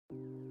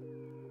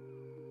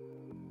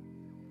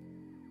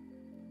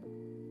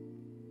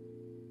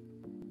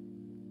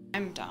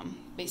I'm dumb.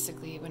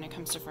 Basically, when it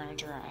comes to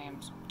furniture, I am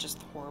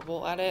just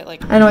horrible at it.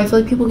 Like, I know, I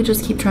feel like people could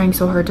just keep trying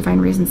so hard to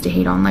find reasons to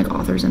hate on like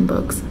authors and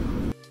books.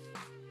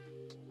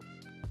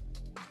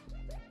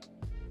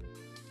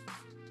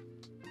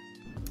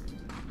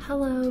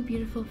 Hello,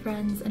 beautiful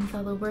friends and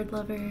fellow word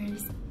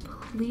lovers.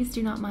 Please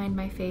do not mind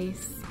my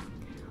face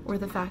or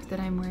the fact that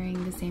I'm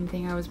wearing the same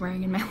thing I was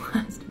wearing in my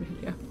last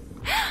video.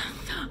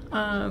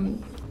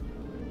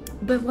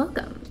 But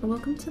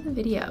welcome to the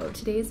video.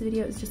 Today's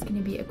video is just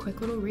gonna be a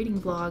quick little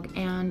reading vlog,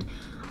 and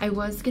I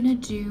was gonna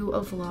do a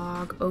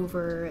vlog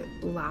over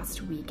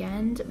last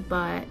weekend,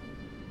 but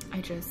I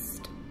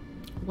just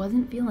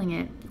wasn't feeling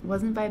it.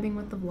 Wasn't vibing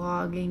with the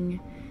vlogging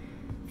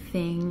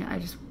thing. I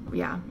just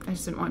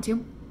didn't want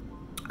to.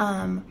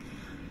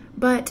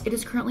 But it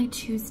is currently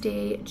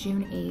Tuesday,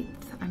 June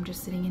 8th. I'm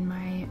just sitting in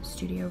my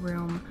studio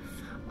room.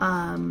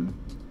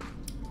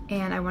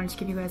 And I wanted to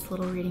give you guys a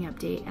little reading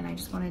update, and I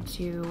just wanted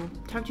to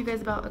talk to you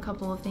guys about a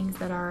couple of things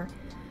that are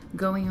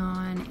going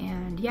on,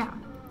 and yeah,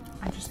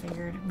 I just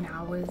figured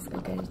now was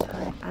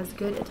as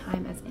good a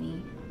time as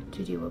any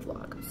to do a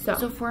vlog.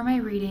 So for my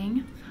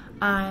reading,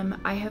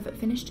 I have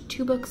finished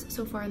 2 books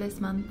so far this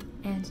month,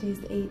 and today's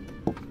the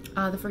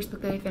 8th. The first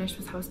book that I finished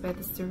was House by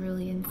the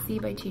Cerulean Sea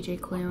by TJ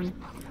Klune.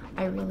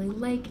 I really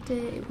liked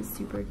it. It was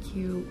super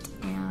cute,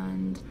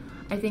 and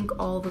I think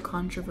all the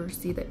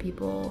controversy that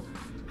people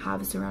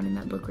have surrounding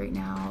that book right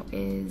now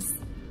is,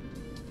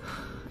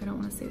 I don't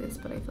want to say this,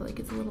 but I feel like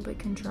it's a little bit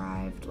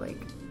contrived. Like,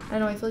 I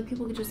don't know, I feel like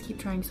people could just keep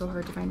trying so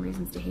hard to find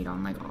reasons to hate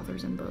on like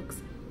authors and books,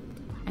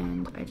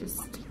 and I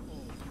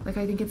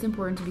think it's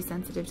important to be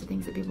sensitive to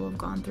things that people have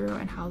gone through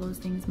and how those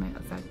things might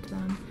affect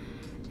them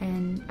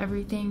and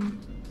everything.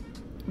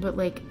 But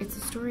like, it's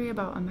a story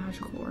about a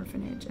magical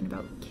orphanage and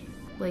about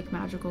like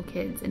magical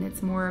kids, and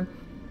it's more,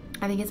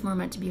 I think it's more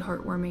meant to be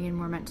heartwarming and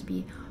more meant to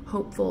be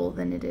hopeful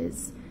than it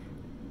is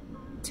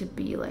to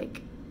be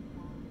like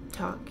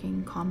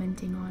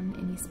commenting on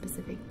any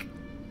specific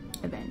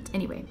event.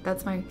 Anyway,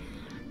 that's my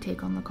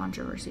take on the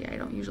controversy. I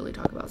don't usually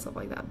talk about stuff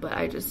like that, but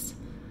I just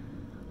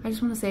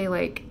want to say,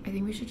 like, I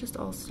think we should just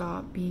all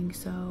stop being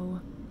so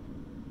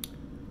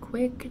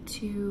quick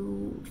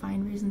to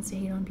find reasons to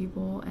hate on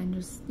people and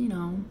just, you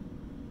know,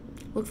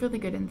 look for the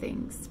good in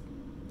things.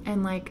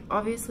 And like,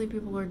 obviously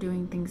people are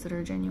doing things that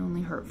are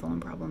genuinely hurtful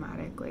and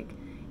problematic. Like,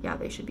 yeah,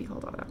 they should be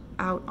called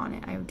out on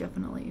it. I would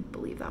definitely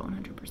believe that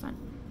 100%.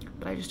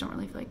 But I just don't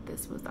really feel like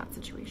this was that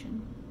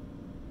situation.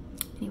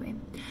 Anyway,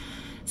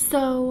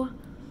 so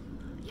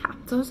yeah,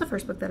 so that was the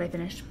first book that I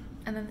finished.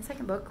 And then the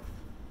second book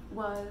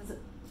was,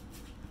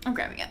 I'm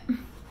grabbing it,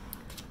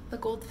 The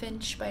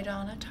Goldfinch by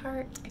Donna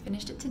Tartt. I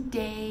finished it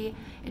today.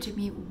 It took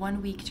me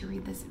 1 week to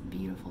read this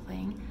beautiful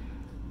thing,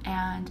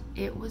 and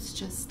it was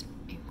just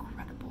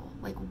incredible.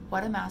 Like,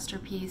 what a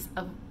masterpiece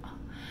of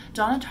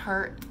Donna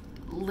Tartt.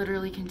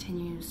 Literally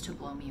continues to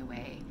blow me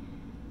away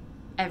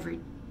every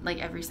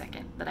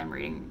second that I'm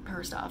reading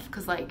her stuff,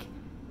 because like,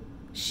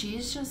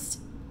 she's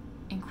just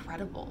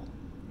incredible,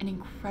 an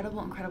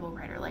incredible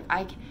writer.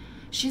 Like,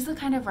 she's the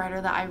kind of writer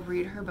that I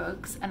read her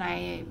books and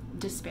I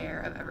despair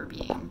of ever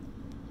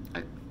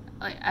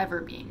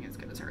being as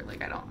good as her.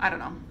 Like, I don't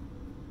know,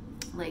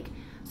 like,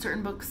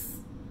 certain books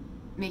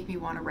make me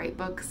want to write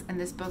books, and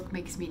this book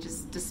makes me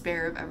just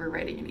despair of ever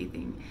writing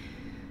anything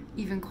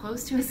even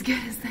close to as good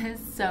as this.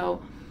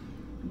 So,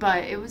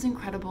 but it was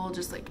incredible.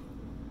 Just like,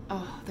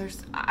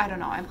 I don't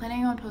know, I'm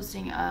planning on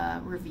posting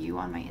a review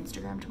on my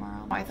Instagram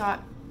tomorrow. I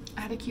thought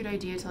I had a cute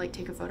idea to like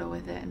take a photo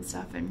with it and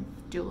stuff and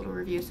do a little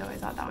review, so I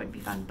thought that would be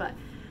fun. But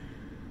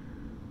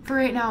for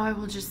right now, I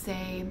will just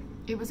say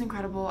it was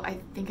incredible. I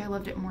think I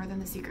loved it more than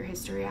The Secret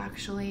History,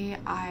 actually.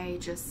 I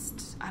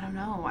don't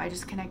know, I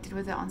just connected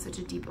with it on such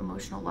a deep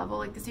emotional level.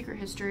 Like, The Secret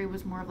History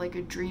was more of like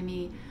a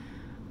dreamy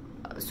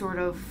sort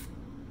of,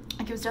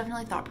 like, it was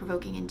definitely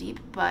thought-provoking and deep,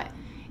 but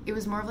it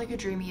was more of like a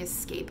dreamy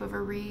escape of a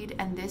read,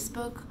 and this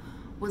book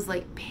was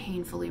like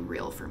painfully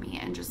real for me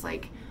and just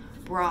like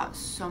brought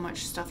so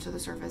much stuff to the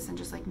surface and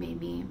just like made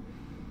me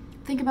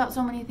think about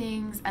so many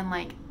things. And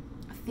like,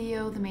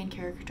 Theo, the main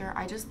character,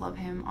 I just love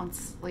him on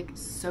like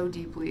so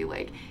deeply.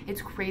 Like,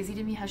 it's crazy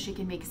to me how she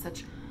can make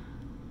such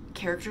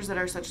characters that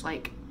are such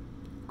like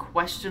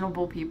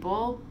questionable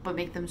people but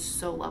make them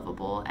so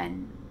lovable.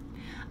 And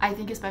I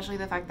think especially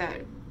the fact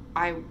that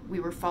we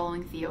were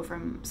following Theo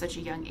from such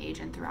a young age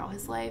and throughout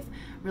his life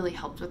really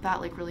helped with that.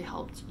 Like, really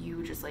helped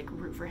you just like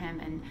root for him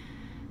and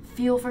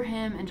feel for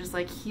him, and just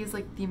like, he's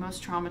like the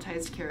most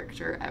traumatized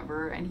character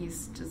ever, and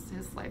he's just,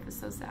 his life is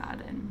so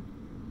sad. And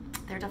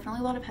there are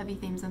definitely a lot of heavy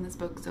themes in this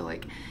book, so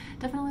like,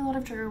 definitely a lot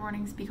of trigger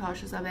warnings, be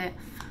cautious of it.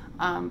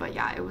 But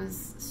yeah, it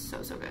was so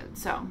good.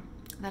 So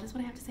that is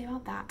what I have to say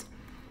about that.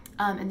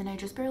 And then I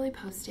just barely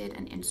posted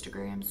an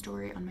Instagram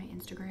story on my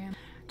Instagram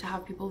to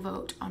have people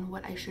vote on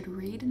what I should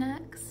read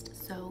next.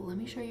 So let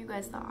me show you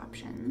guys the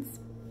options.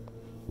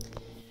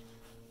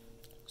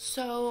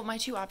 So my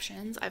 2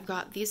 options, I've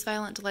got These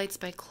Violent Delights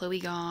by Chloe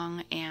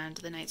Gong and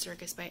The Night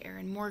Circus by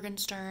Erin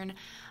Morgenstern.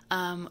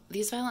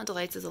 These Violent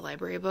Delights is a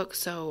library book,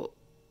 so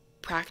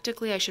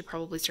practically I should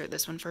probably start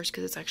this one first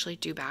because it's actually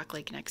due back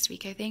like next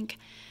week, I think.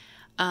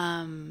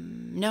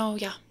 No,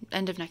 yeah,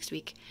 end of next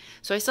week.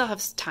 So I still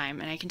have time,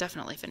 and I can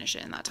definitely finish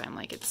it in that time.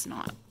 Like, it's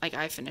not like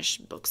I finish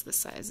books this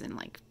size in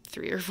like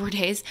 3 or 4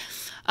 days.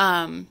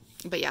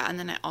 But yeah, and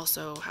then I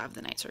also have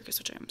The Night Circus,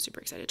 which I'm super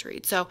excited to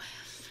read. So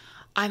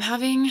I'm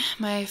having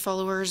my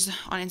followers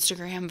on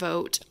Instagram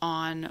vote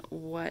on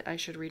what I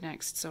should read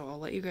next. So I'll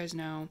let you guys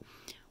know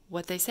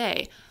what they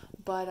say.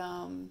 But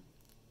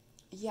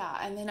yeah,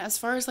 and then as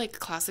far as like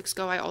classics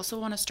go, I also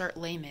want to start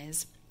Les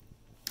Mis.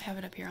 I have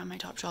it up here on my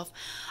top shelf.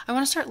 I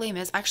want to start Les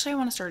Mis. Actually, I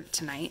want to start it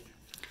tonight.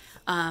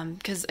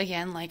 Because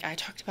again, like I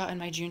talked about in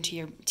my June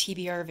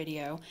TBR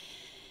video,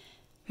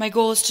 my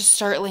goal is to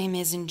start Les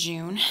Mis in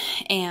June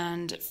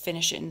and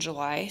finish it in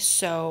July.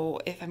 So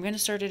if I'm going to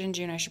start it in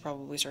June, I should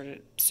probably start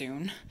it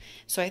soon.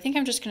 So I think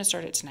I'm just going to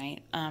start it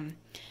tonight.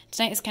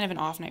 Tonight is kind of an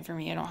off night for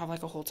me. I don't have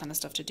like a whole ton of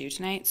stuff to do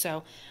tonight. So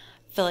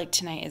I feel like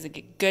tonight is a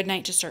good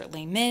night to start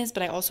Les Mis,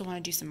 but I also want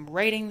to do some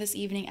writing this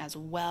evening as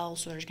well.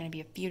 So there's going to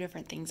be a few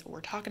different things that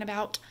we're talking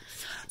about.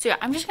 So yeah,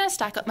 I'm just going to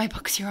stack up my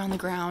books here on the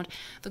ground.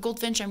 The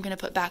Goldfinch I'm going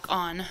to put back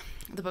on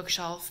the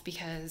bookshelf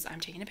because I'm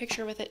taking a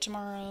picture with it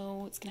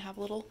tomorrow. It's going to have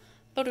a little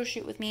photo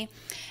shoot with me.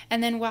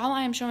 And then while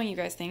I'm showing you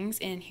guys things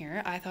in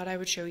here, I thought I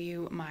would show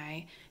you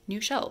my new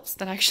shelves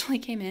that actually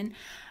came in.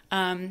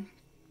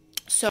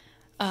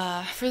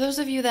 For those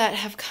of you that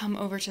have come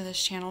over to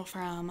this channel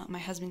from my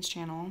husband's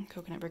channel,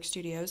 Coconut Brick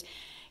Studios,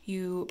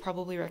 you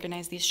probably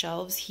recognize these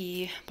shelves.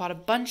 He bought a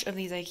bunch of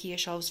these IKEA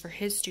shelves for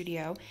his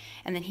studio,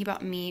 and then he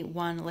bought me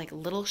one like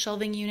little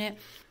shelving unit.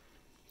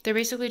 They're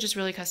basically just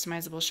really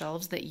customizable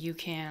shelves that you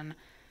can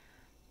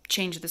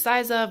change the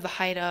size of, the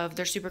height of.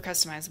 They're super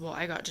customizable.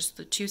 I got just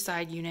the 2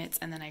 side units,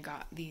 and then I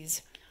got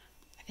these,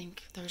 I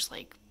think there's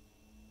like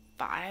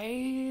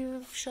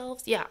 5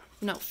 shelves. Yeah,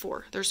 no,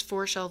 4. There's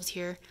 4 shelves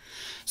here.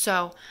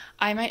 So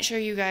I might show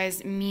you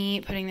guys me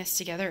putting this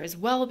together as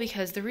well,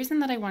 because the reason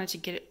that I wanted to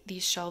get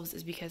these shelves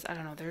is because, I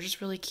don't know, they're just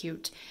really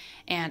cute,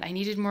 and I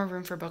needed more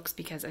room for books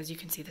because, as you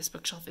can see, this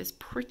bookshelf is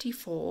pretty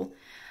full.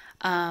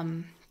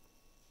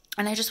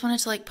 And I just wanted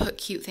to like put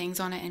cute things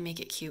on it and make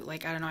it cute.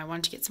 Like, I don't know, I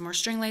wanted to get some more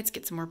string lights,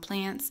 get some more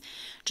plants,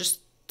 just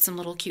some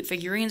little cute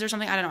figurines or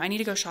something. I don't know, I need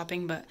to go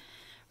shopping, but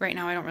right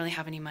now I don't really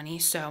have any money,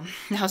 so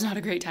now's not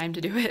a great time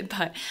to do it.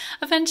 But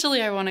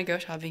eventually I want to go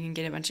shopping and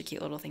get a bunch of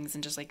cute little things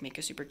and just like make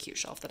a super cute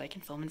shelf that I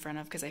can film in front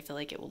of, because I feel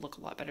like it will look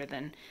a lot better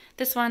than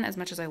this one, as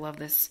much as I love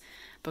this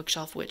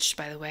bookshelf, which,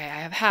 by the way, I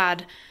have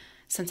had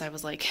since I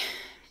was like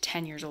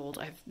 10 years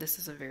old. This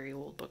is a very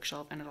old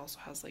bookshelf, and it also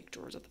has like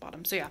drawers at the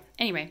bottom. So yeah,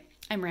 anyway,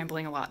 I'm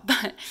rambling a lot,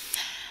 but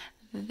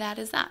that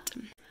is that.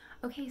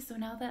 Okay, so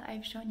now that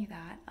I've shown you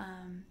that,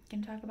 I'm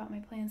gonna talk about my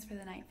plans for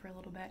the night for a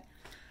little bit.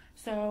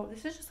 So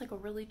this is just like a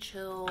really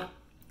chill,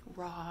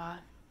 raw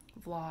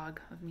vlog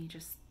of me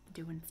just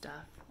doing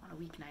stuff on a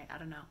weeknight. I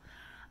don't know,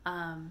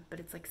 but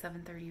it's like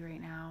 7:30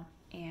 right now,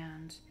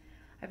 and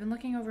I've been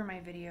looking over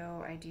my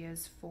video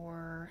ideas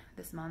for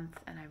this month,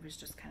 and I was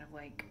just kind of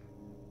like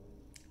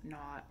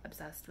not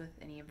obsessed with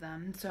any of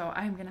them. So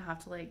I'm gonna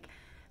have to like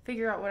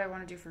figure out what I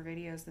want to do for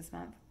videos this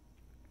month.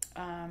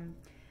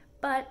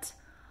 But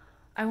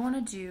I want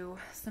to do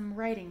some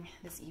writing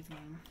this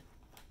evening,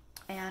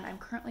 and I'm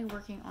currently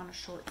working on a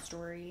short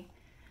story.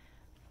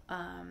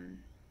 I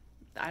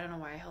don't know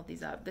why I held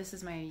these up. This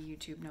is my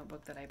YouTube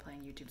notebook that I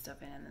plan YouTube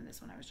stuff in, and then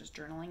this one I was just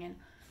journaling in.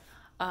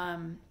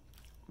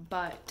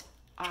 But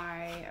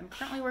I am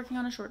currently working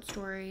on a short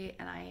story,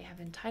 and I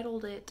have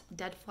entitled it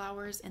Dead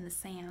Flowers in the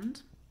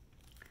Sand.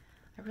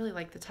 I really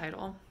like the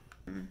title.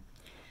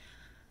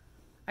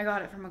 I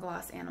got it from a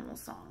Glass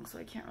Animals song, so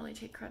I can't really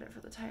take credit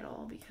for the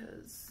title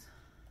because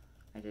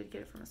I did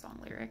get it from a song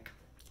lyric.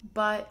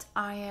 But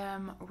I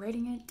am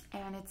writing it,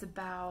 and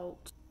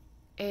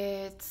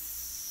it's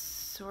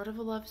sort of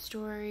a love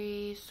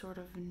story, sort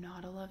of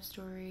not a love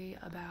story,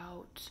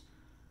 about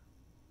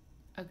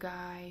a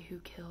guy who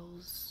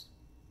kills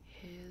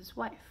his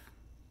wife.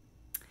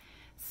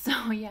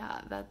 So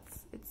yeah,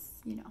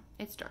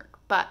 it's dark,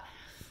 but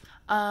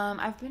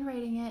I've been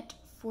writing it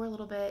for a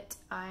little bit.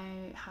 I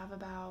have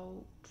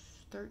about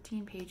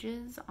 13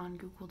 pages on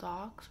Google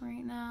Docs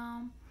right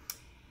now,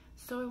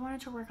 so I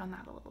wanted to work on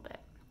that a little bit.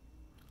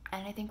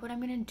 And I think what I'm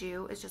gonna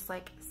do is just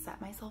like set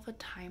myself a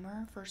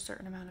timer for a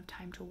certain amount of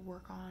time to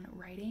work on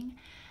writing,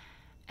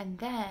 and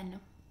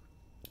then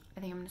I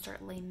think I'm gonna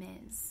start Les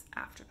Mis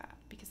after that,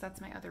 because that's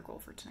my other goal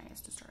for tonight,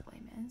 is to start Les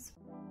Mis.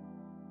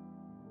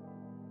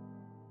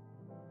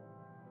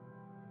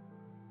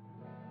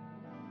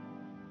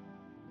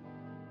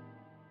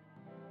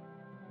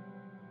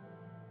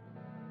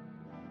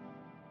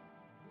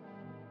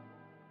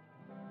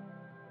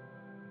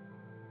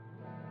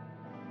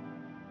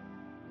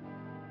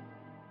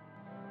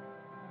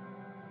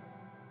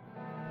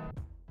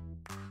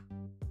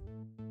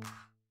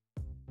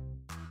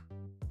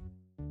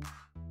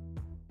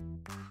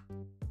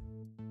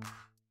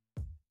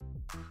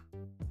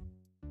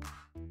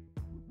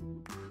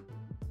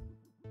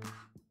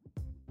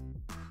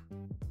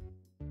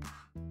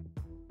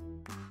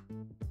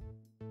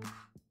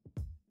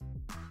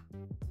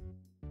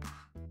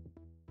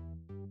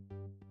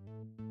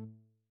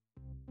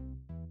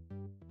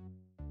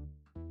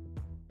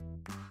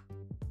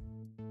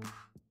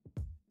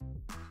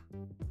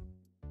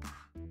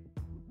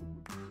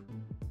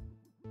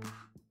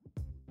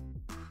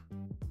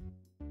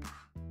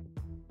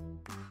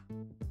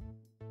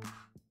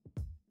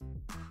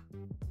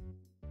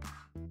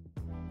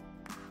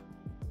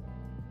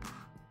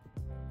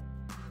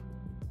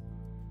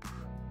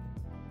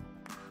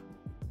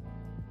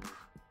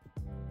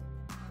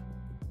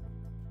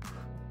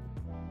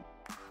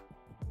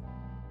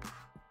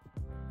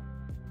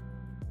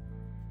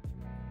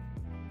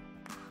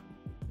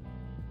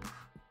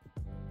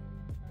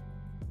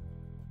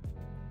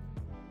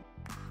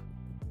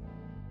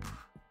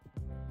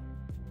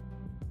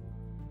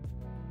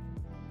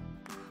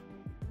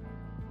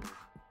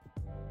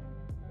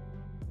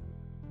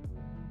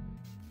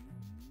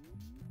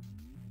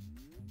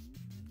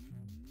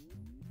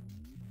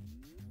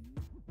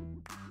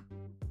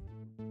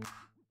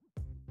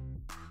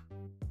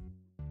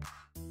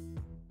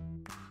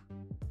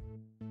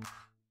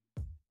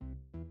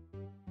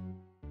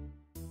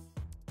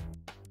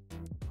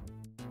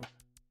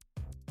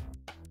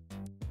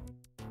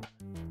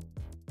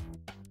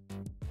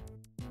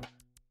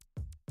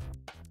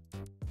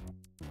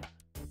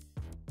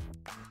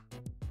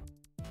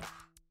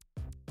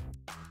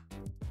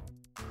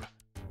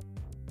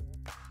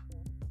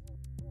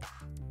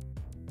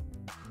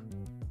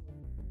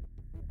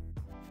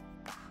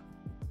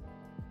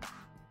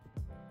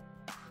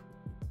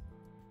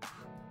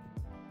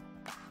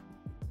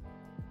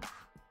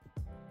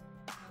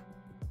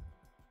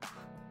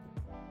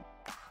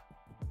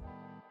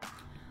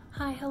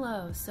 Hi,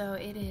 hello. So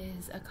it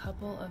is a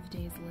couple of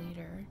days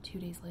later, 2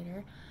 days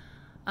later,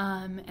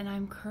 and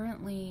I'm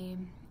currently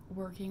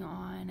working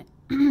on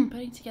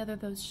putting together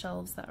those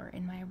shelves that are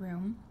in my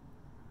room,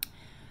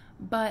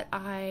 but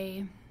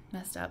I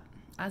messed up,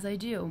 as I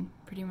do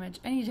pretty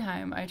much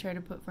anytime I try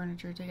to put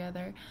furniture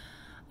together.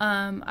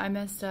 I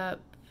messed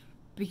up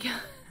because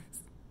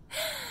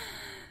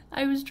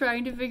I was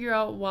trying to figure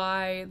out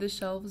why the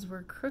shelves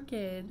were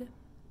crooked,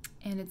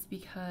 and it's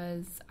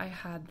because I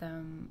had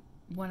them,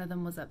 one of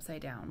them was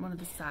upside down, one of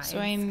the sides. So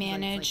I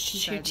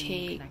managed to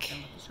take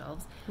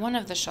one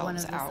of the shelves out. One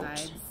of the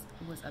sides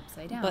was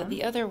upside down. But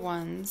the other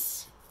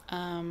ones,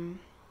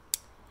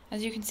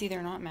 as you can see,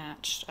 they're not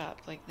matched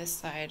up. Like this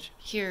side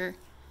here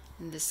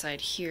and this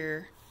side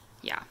here.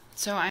 Yeah.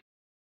 So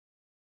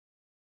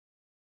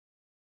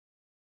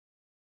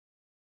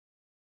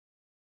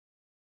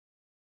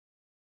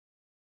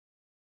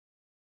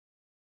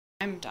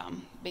I'm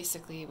dumb.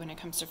 Basically, when it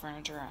comes to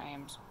furniture, I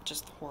am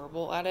just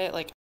horrible at it.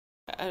 Like,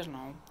 I don't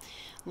know.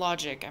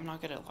 Logic. I'm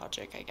not good at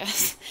logic, I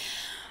guess.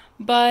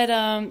 But,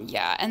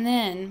 yeah. And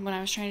then, when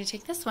I was trying to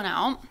take this one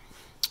out,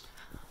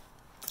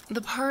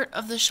 the part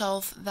of the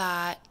shelf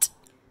that...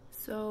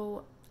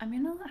 So, I'm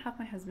gonna have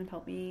my husband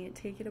help me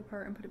take it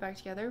apart and put it back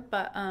together.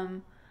 But,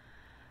 in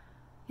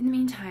the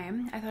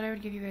meantime, I thought I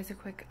would give you guys a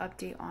quick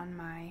update on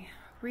my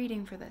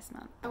reading for this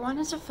month. I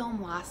wanted to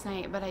film last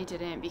night, but I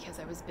didn't because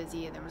I was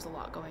busy and there was a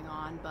lot going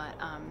on. But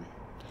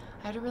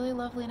I had a really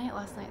lovely night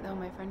last night though.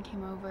 My friend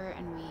came over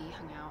and we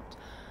hung out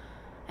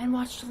and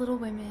watched Little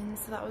Women,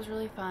 so that was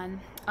really fun.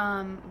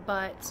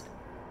 But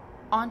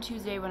on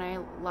Tuesday when I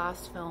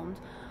last filmed,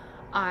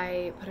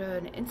 I put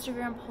an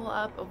Instagram poll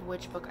up of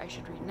which book I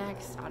should read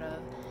next out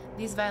of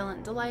These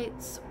Violent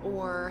Delights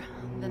or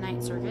The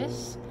Night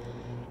Circus.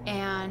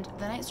 And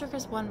The Night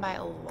Circus won by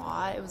a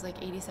lot. It was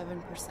like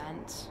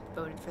 87%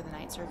 voted for The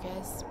Night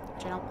Circus,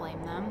 which I don't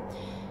blame them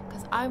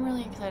because I'm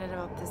really excited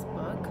about this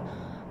book.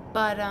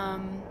 But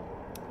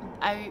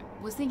I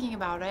was thinking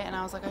about it and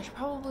I was like, I should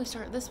probably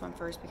start this one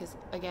first because,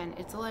 again,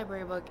 it's a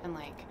library book and,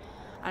 like,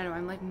 I don't know,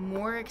 I'm like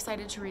more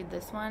excited to read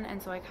this one,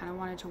 and so I kind of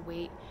wanted to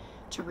wait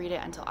to read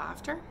it until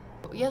after.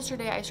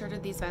 Yesterday I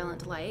started These Violent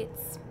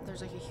Delights.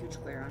 There's like a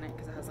huge glare on it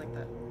because it has like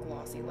the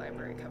glossy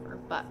library cover,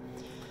 but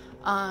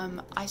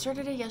I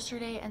started it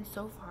yesterday, and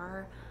so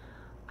far,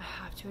 I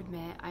have to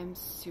admit, I'm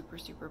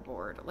super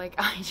bored. Like,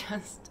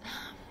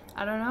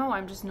 I don't know,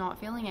 I'm just not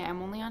feeling it.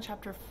 I'm only on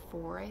chapter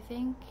 4, I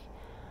think,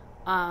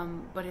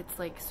 but it's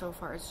like, so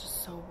far, it's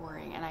just so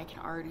boring, and I can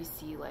already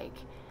see, like,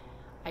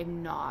 I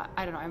don't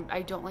know,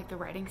 I don't like the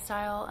writing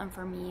style, and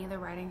for me, the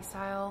writing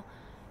style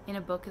in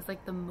a book is,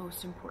 like, the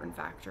most important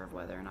factor of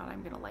whether or not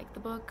I'm gonna like the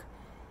book.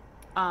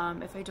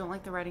 If I don't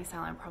like the writing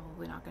style, I'm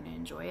probably not gonna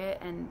enjoy it,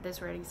 and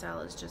this writing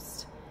style is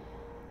just...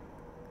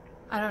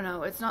 I don't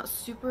know, it's not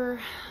super,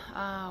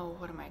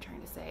 what am I trying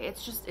to say?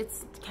 It's just,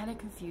 it's kind of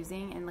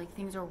confusing, and like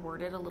things are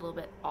worded a little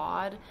bit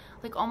odd,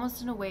 like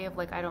almost in a way of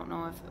like, I don't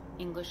know if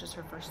English is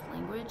her first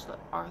language, the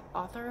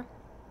author.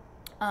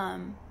 I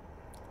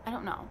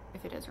don't know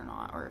if it is or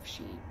not, or if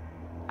she,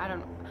 I don't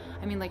know.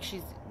 I mean, like,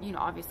 she's, you know,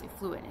 obviously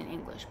fluent in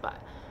English, but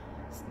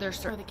there's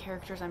certain the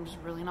characters, I'm just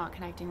really not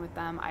connecting with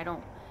them. I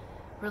don't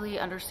really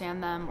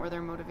understand them or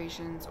their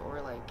motivations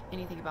or like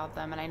anything about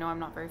them, and I know I'm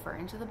not very far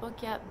into the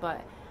book yet, but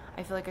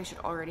I feel like I should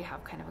already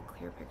have kind of a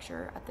clear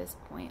picture at this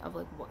point of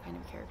like what kind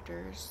of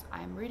characters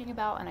I'm reading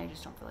about, and I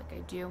just don't feel like I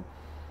do.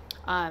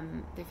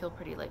 They feel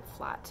pretty like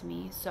flat to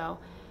me, so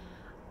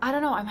I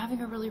don't know, I'm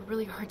having a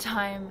really hard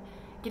time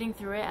getting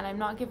through it, and I'm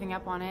not giving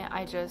up on it.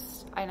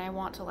 I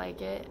want to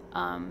like it,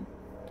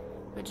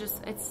 but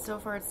just, it's so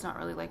far it's not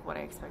really like what I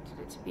expected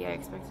it to be. I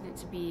expected it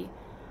to be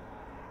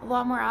a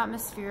lot more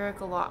atmospheric,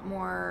 a lot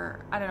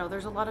more, I don't know,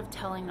 there's a lot of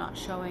telling not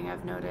showing,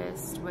 I've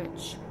noticed,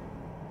 which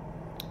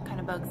kind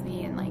of bugs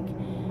me, and like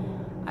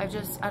I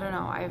don't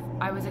know,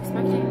 I was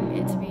expecting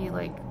it to be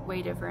like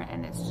way different,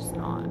 and it's just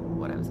not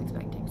what I was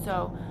expecting,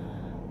 so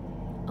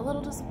a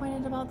little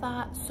disappointed about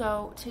that.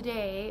 So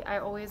today, I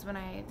always, when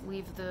I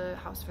leave the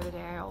house for the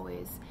day, I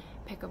always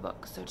pick a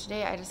book. So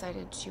today I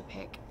decided to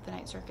pick The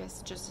Night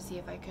Circus just to see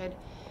if I could,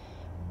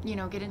 you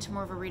know, get into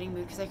more of a reading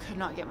mood, because I could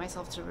not get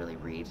myself to really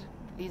read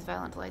These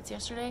Violent Delights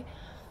yesterday.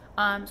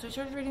 So I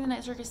started reading The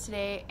Night Circus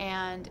today,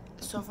 and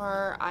so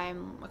far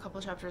I'm a couple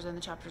chapters in.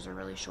 The chapters are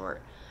really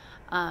short,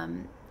 so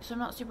I'm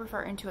not super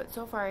far into it.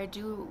 So far I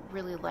do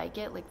really like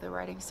it. Like, the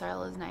writing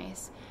style is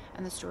nice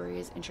and the story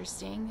is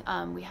interesting.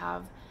 We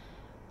have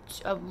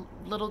a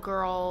little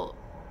girl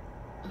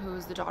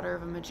who's the daughter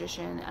of a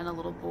magician and a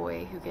little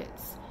boy who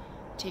gets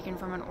taken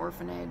from an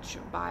orphanage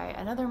by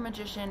another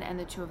magician, and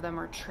the two of them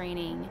are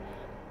training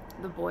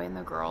the boy and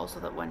the girl so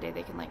that one day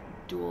they can like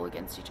duel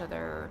against each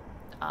other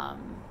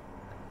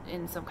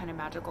in some kind of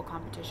magical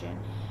competition.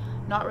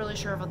 Not really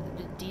sure about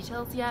the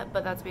details yet,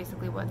 but that's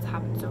basically what's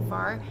happened so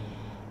far.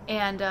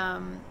 And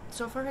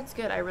so far it's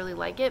good. I really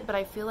like it, but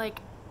I feel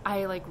like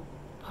I like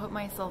put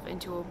myself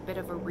into a bit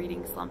of a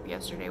reading slump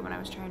yesterday when I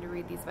was trying to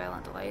read These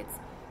Violent Delights.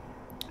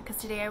 because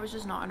today I was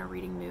just not in a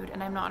reading mood,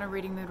 and I'm not in a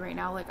reading mood right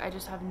now. Like, I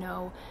just have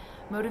no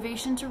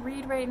motivation to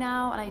read right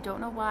now, and I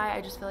don't know why.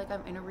 I just feel like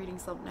I'm in a reading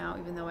slump now,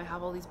 even though I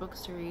have all these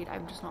books to read.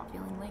 I'm just not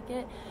feeling like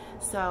it.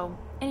 So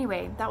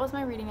anyway, that was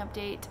my reading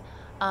update.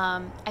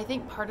 I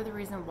think part of the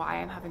reason why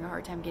I'm having a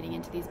hard time getting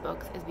into these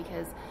books is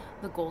because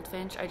the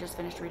Goldfinch, I just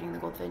finished reading the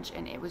Goldfinch,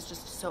 and it was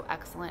just so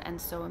excellent and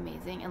so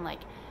amazing, and like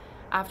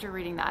after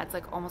reading that, it's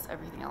like almost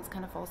everything else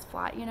kind of falls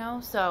flat, you know?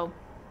 So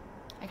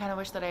I kind of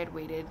wish that I had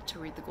waited to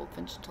read the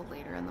Goldfinch until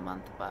later in the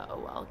month, but oh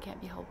well, it can't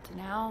be helped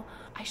now.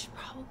 I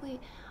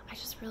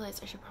just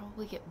realized I should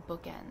probably get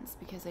bookends,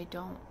 because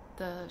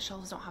the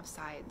shelves don't have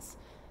sides,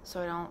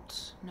 so I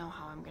don't know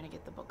how I'm gonna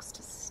get the books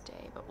to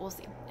stay, but we'll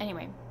see.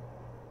 Anyway,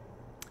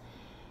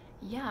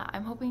 yeah,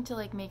 I'm hoping to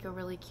like make a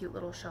really cute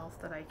little shelf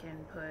that I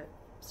can put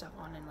stuff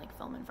on and like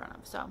film in front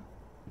of, so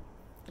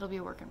it'll be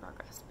a work in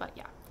progress, but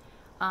yeah.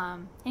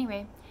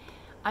 Anyway,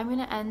 I'm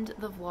gonna end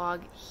the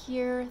vlog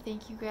here.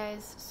 Thank you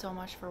guys so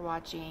much for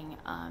watching.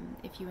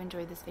 If you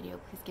enjoyed this video,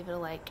 please give it a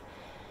like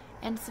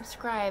and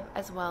subscribe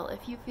as well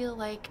if you feel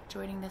like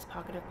joining this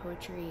Pocket of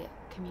Poetry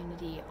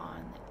community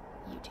on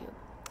YouTube.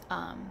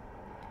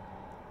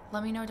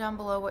 Let me know down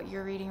below what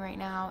you're reading right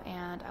now,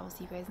 and I will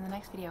see you guys in the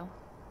next video.